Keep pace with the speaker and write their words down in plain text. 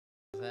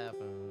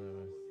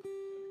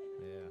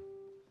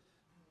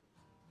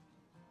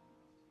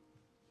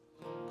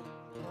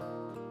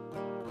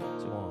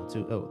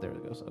2. Oh, there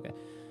it goes. Okay.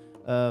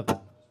 I'm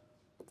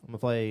going to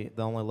play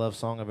the only love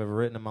song I've ever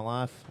written in my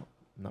life.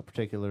 I'm not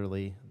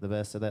particularly the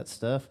best at that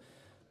stuff,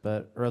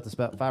 but I wrote this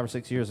about 5 or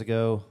 6 years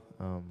ago,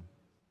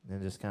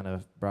 and just kind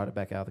of brought it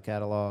back out of the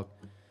catalog.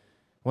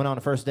 Went on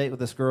a first date with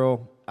this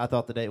girl. I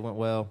thought the date went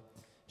well.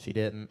 She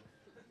didn't.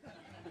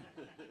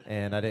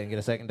 And I didn't get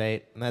a second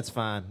date, and that's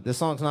fine. This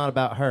song's not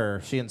about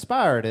her. She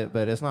inspired it,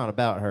 but it's not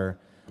about her.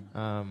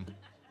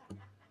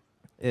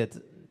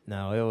 It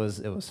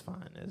was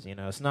fine.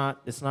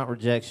 It's not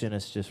rejection.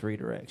 It's just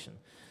redirection.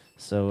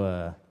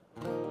 So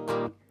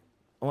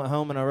I went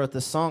home and I wrote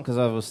this song because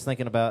I was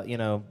thinking about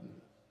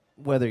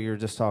whether you're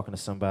just talking to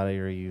somebody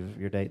or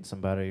you're dating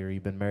somebody or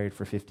you've been married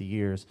for 50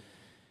 years.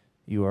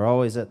 You are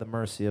always at the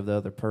mercy of the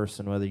other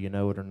person, whether you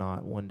know it or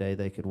not. One day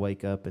they could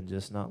wake up and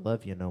just not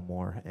love you no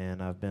more.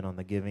 And I've been on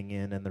the giving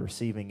end and the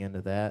receiving end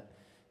of that,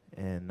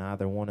 and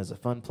neither one is a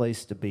fun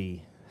place to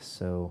be.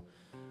 So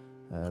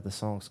the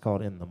song's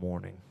called In the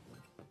Morning.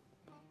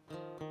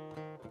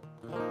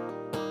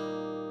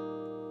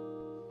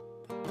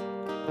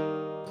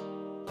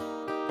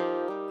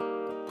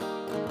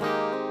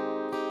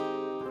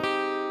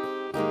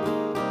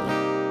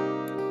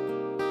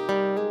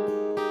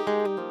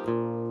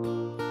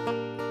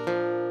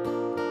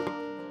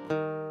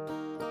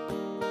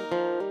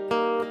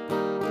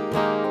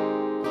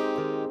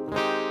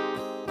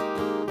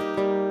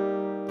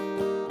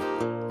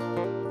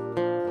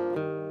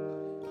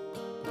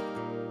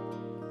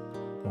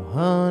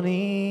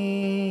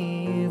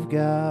 Honey, you've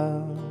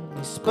got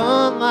me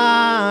spun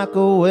like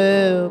a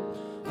web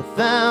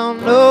without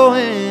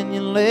knowing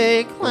you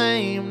lay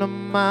claim to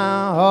my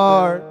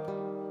heart.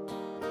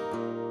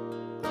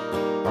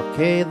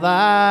 Arcade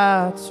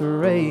lights are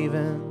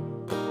raving,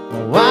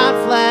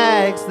 white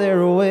flags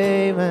they're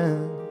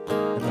waving,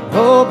 and I'm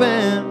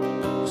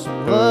hoping for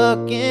some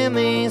luck in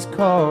these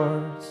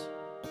cards.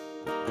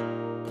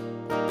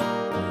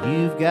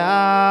 You've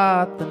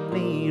got the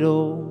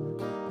needle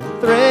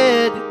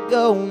thread to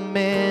go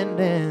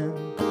mending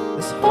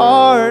this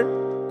heart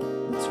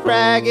that's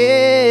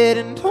ragged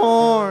and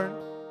torn.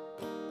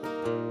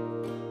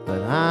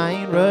 But I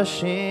ain't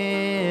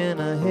rushing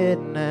ahead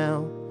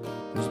now.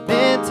 There's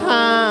been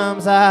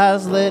times I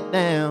was let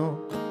down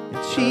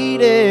and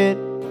cheated,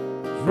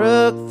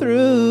 drug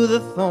through the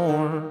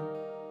thorn.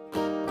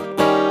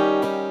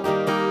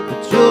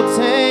 But you'll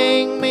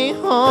take me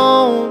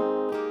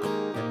home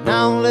and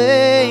I'll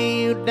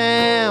lay you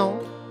down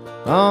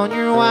on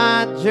your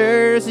white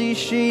jersey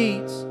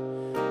sheets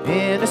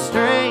in a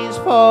strange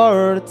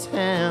part of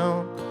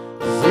town.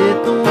 Is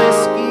it the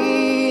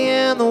whiskey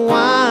and the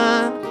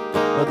wine,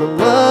 or the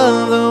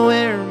love that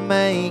we're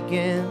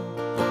making?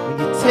 When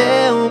you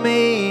tell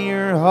me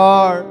your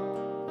heart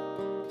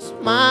is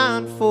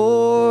mine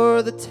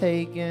for the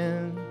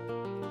taking.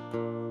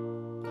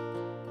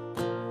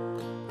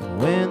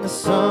 When the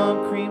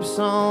sun creeps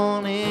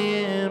on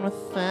in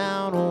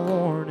without a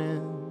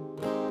warning,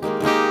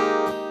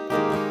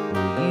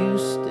 you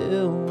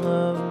still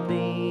love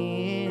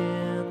me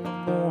in the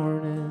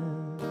morning.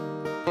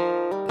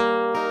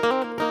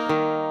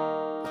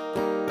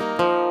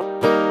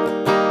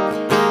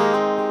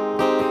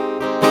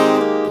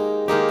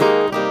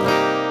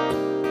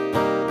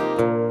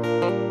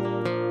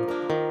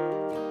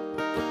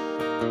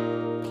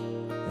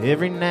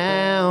 Every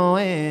now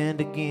and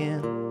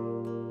again,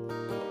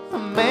 a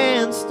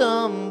man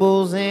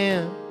stumbles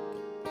in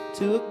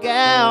to a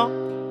gal he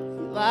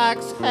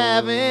likes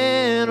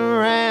having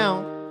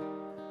around.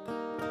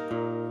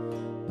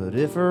 But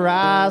if her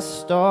eyes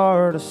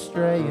start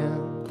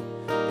straying,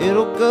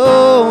 it'll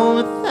go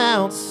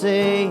without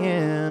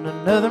saying.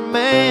 Another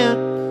man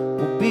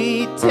will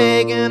be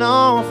taking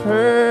off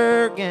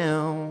her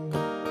gown.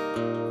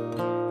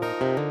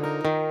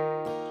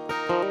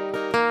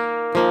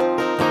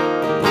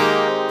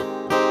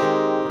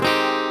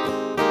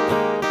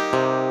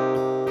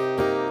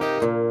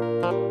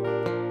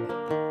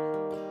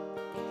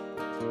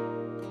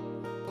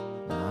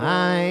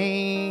 I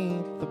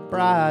ain't the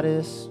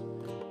brightest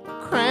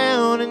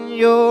crown in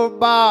your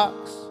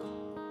box,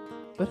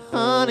 but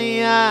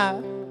honey,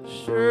 I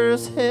sure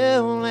as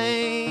hell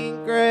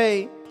ain't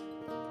gray.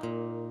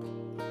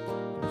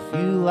 If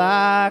you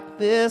like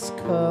this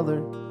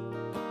color,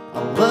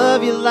 I'll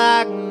love you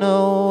like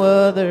no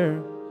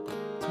other,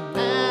 till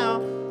now,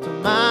 to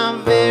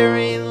my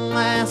very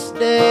last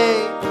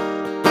day.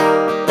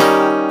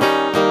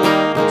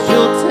 But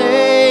you'll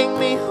take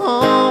me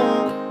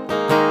home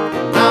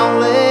and I'll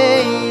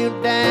lay you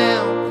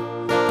down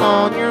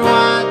on your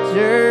white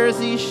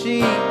jersey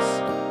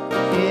sheets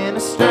in a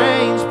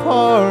strange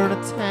part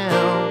of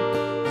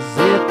town. Is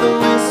it the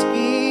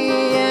whiskey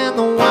and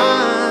the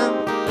wine,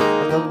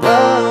 or the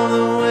love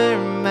that we're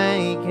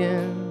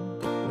making?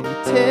 When you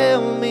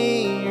tell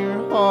me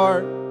your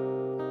heart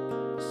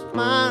is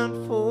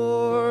mine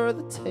for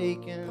the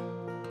taking.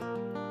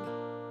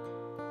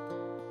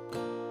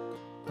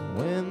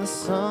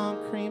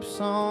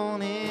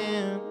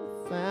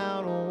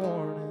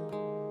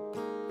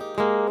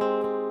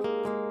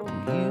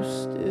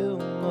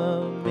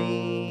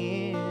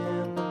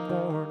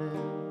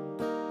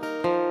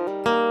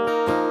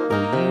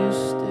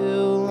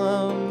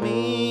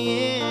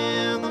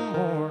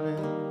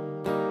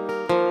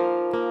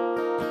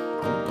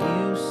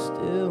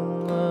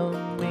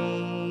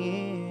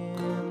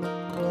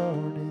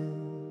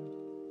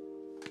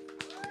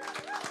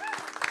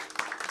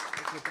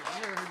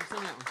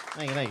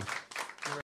 Thank you.